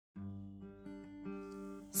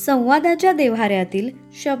संवादाच्या देव्हाऱ्यातील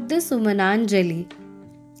शब्द सुमनांजली.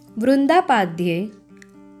 वृंदापाध्ये.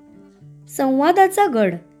 संवादाचा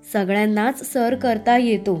गड सगळ्यांनाच सर करता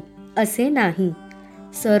येतो असे नाही.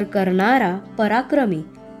 सर करणारा पराक्रमी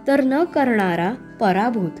तर न करणारा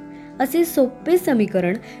पराभूत असे सोपे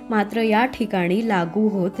समीकरण मात्र या ठिकाणी लागू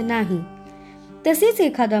होत नाही. तसेच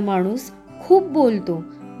एखादा माणूस खूप बोलतो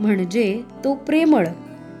म्हणजे तो प्रेमळ,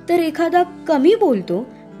 तर एखादा कमी बोलतो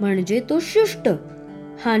म्हणजे तो शिष्ट,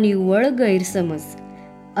 हा निव्वळ गैरसमज.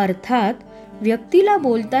 अर्थात व्यक्तीला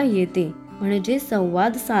बोलता येते म्हणजे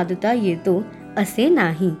संवाद साधता येतो असे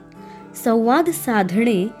नाही. संवाद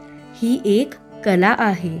साधणे ही एक कला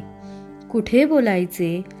आहे. कुठे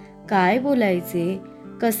बोलायचे, काय बोलायचे,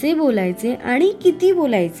 कसे बोलायचे आणि किती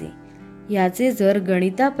बोलायचे याचे जर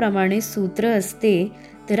गणिताप्रमाणे सूत्र असते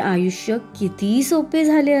तर आयुष्य किती सोपे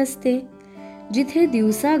झाले असते. जिथे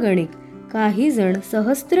दिवसागणिक काही जण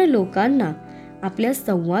सहस्त्र लोकांना आपल्या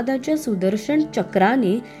संवादाच्या सुदर्शन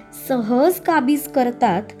चक्राने सहज काबीज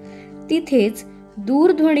करतात, तिथेच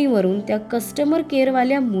दूरध्वनीवरून त्या कस्टमर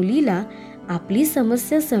केअरवाल्या मुलीला आपली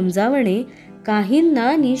समस्या समजावणे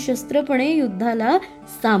काहींना निशस्त्रपणे युद्धाला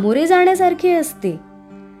सामोरे जाण्यासारखे असते.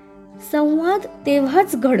 संवाद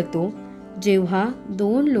तेव्हाच घडतो जेव्हा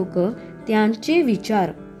दोन लोक त्यांचे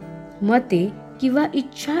विचार, मते किंवा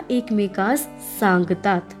इच्छा एकमेकास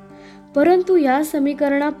सांगतात. परंतु या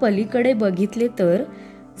समीकरणा पलीकडे बघितले तर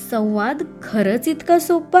संवाद खरंच इतका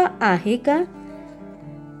सोपा आहे का?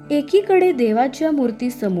 एकीकडे देवाच्या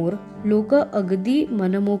मूर्तीसमोर लोक अगदी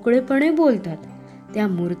मनमोकळेपणे बोलतात, त्या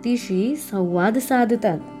मूर्तीशी संवाद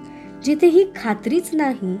साधतात, जिथे ही खात्रीच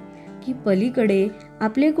नाही की पलीकडे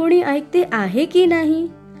आपले कोणी ऐकते आहे की नाही.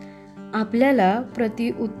 आपल्याला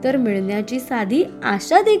प्रत्युत्तर मिळण्याची साधी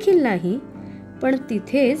आशा देखील नाही. पण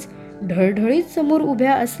तिथेच ढळढळीत समोर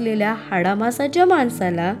उभ्या असलेल्या हाडामासाच्या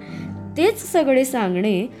माणसाला तेच सगळे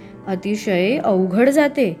सांगणे अतिशय अवघड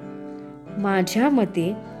जाते. माझ्या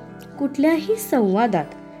मते कुठल्याही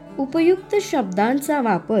संवादात उपयुक्त शब्दांचा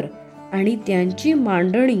वापर आणि त्यांची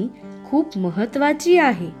मांडणी खूप महत्त्वाची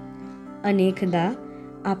आहे. अनेकदा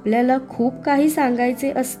आपल्याला खूप काही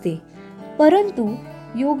सांगायचे असते, परंतु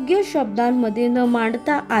योग्य शब्दांमध्ये न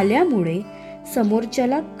मांडता आल्यामुळे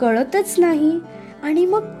समोरच्याला कळतच नाही आणि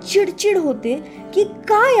मग चिडचिड होते की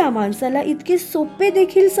का या माणसाला इतके सोपे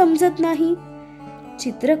देखील समजत नाही.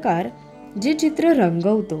 चित्रकार जे चित्र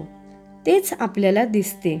रंगवतो तेच आपल्याला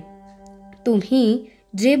दिसते. तुम्ही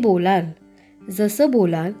जे बोलाल, जसं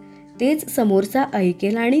बोलाल तेच समोरचा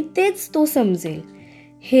ऐकेल आणि तेच तो समजेल.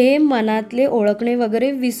 हे मनातले ओळखणे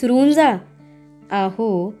वगैरे विसरून जा.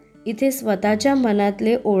 आहो, इथे स्वतःच्या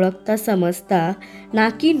मनातले ओळखता समजता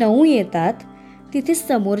नाकी 9 येतात, तिथे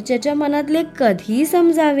समोरच्याच्या मनातले कधी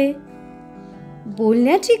समजावे.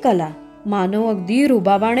 बोलण्याची कला मानव अगदी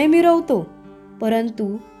रुबाबाने मिरवतो,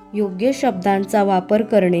 परंतु योग्य शब्दांचा वापर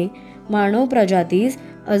करणे मानव प्रजातीस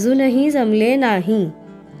अजूनही जमले नाही.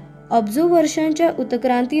 अब्जो वर्षांच्या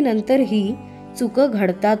उत्क्रांतीनंतरही चुका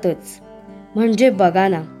घडतातच. म्हणजे बघा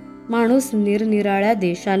ना, माणूस निरनिराळ्या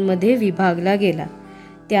देशांमध्ये विभागला गेला,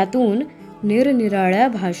 त्यातून निरनिराळ्या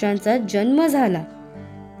भाषांचा जन्म झाला.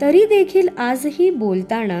 तरी देखील आजही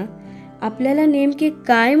बोलताना आपल्याला नेमके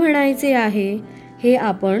काय म्हणायचे आहे हे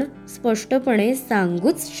आपण स्पष्टपणे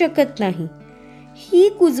सांगूच शकत नाही. ही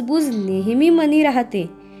कुजबूज नेहमी मनी राहते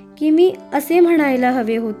की मी असे म्हणायला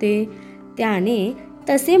हवे होते, त्याने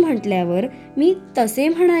तसे म्हटल्यावर मी तसे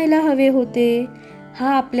म्हणायला हवे होते.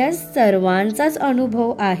 हा आपल्या सर्वांचाच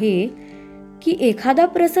अनुभव आहे की एखादा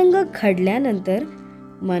प्रसंग घडल्यानंतर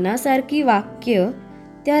मनासारखी वाक्य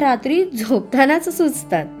त्या रात्री झोपतानाच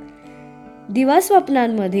सुचतात.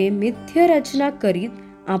 दिवास्वप्नांमध्ये मिथ्य रचना करीत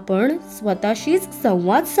आपण स्वतःशीच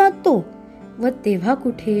संवाद साधतो व तेव्हा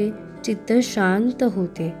कुठे चित्त शांत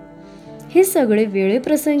होते. हे सगळे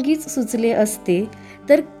वेळेप्रसंगीच सुचले असते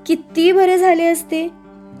तर किती बरे झाले असते.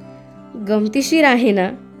 गमतीशीर आहे ना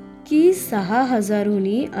की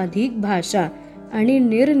 6,000हूनही अधिक भाषा आणि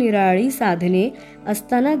निरनिराळी साधने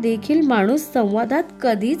असताना देखील माणूस संवादात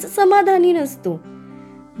कधीच समाधानी नसतो.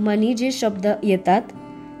 मनी जे शब्द येतात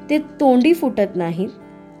ते तोंडी फुटत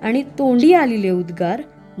नाहीत आणि तोंडी आलेले उद्गार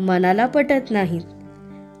मनाला पटत नाहीत.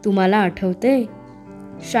 तुम्हाला आठवतंय,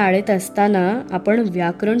 शाळेत असताना आपण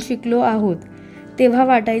व्याकरण शिकलो आहोत तेव्हा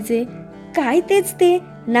वाटायचे काय तेच ते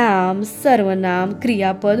नाम, सर्वनाम,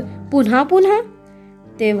 क्रियापद पुन्हा पुन्हा.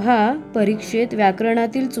 तेव्हा परीक्षेत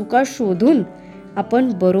व्याकरणातील चुका शोधून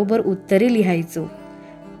आपण बरोबर उत्तरे लिहायचो.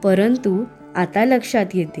 परंतु आता लक्षात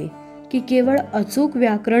येते की केवळ अचूक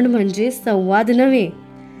व्याकरण म्हणजे संवाद नव्हे,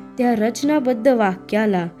 त्या रचनाबद्ध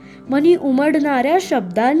वाक्याला मनी उमडणाऱ्या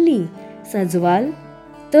शब्दांनी सजवाल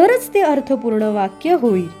तरच ते अर्थपूर्ण वाक्य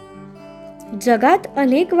होईल. जगात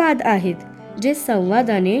अनेक वाद आहेत जे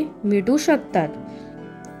संवादाने मिटू शकतात.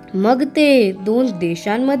 मग ते 2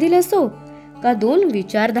 देशांमधील असो का 2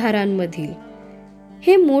 विचारधारांमधील.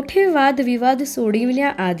 हे मोठे वादविवाद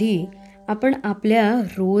सोडविण्याआधी आपण आपल्या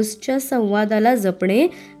रोजच्या संवादाला जपणे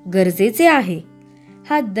गरजेचे आहे.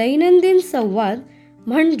 हा दैनंदिन संवाद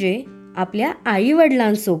म्हणजे आपल्या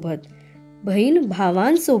आई-वडिलांसोबत,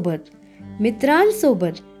 बहीण-भावांसोबत,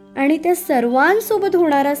 मित्रांसोबत आणि त्या सर्वांसोबत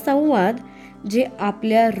होणारा संवाद जे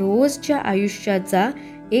आपल्या रोजच्या आयुष्याचा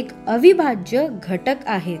एक अविभाज्य घटक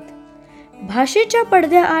आहेत. भाषेच्या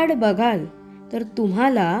पडद्याआड बघाल तर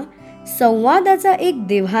तुम्हाला संवादाचा एक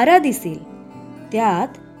देव्हारा दिसेल.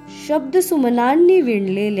 त्यात शब्दसुमनांनी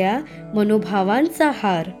विणलेल्या मनोभावांचा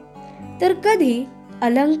हार, तर कधी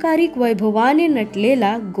अलंकारिक वैभवाने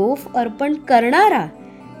नटलेला गोफ अर्पण करणारा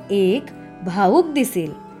एक भावुक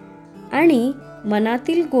दिसेल. आणि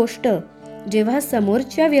मनातील गोष्ट जेव्हा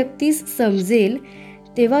समोरच्या व्यक्तीस समजेल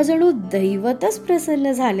तेव्हा जणू दैवतच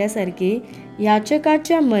प्रसन्न झाल्यासारखे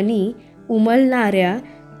याचकाच्या मनी उमलणाऱ्या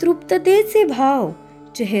तृप्ततेचे भाव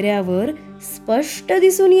चेहऱ्यावर स्पष्ट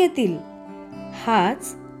दिसून येतील.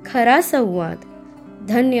 हाच खरा संवाद.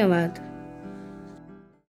 धन्यवाद.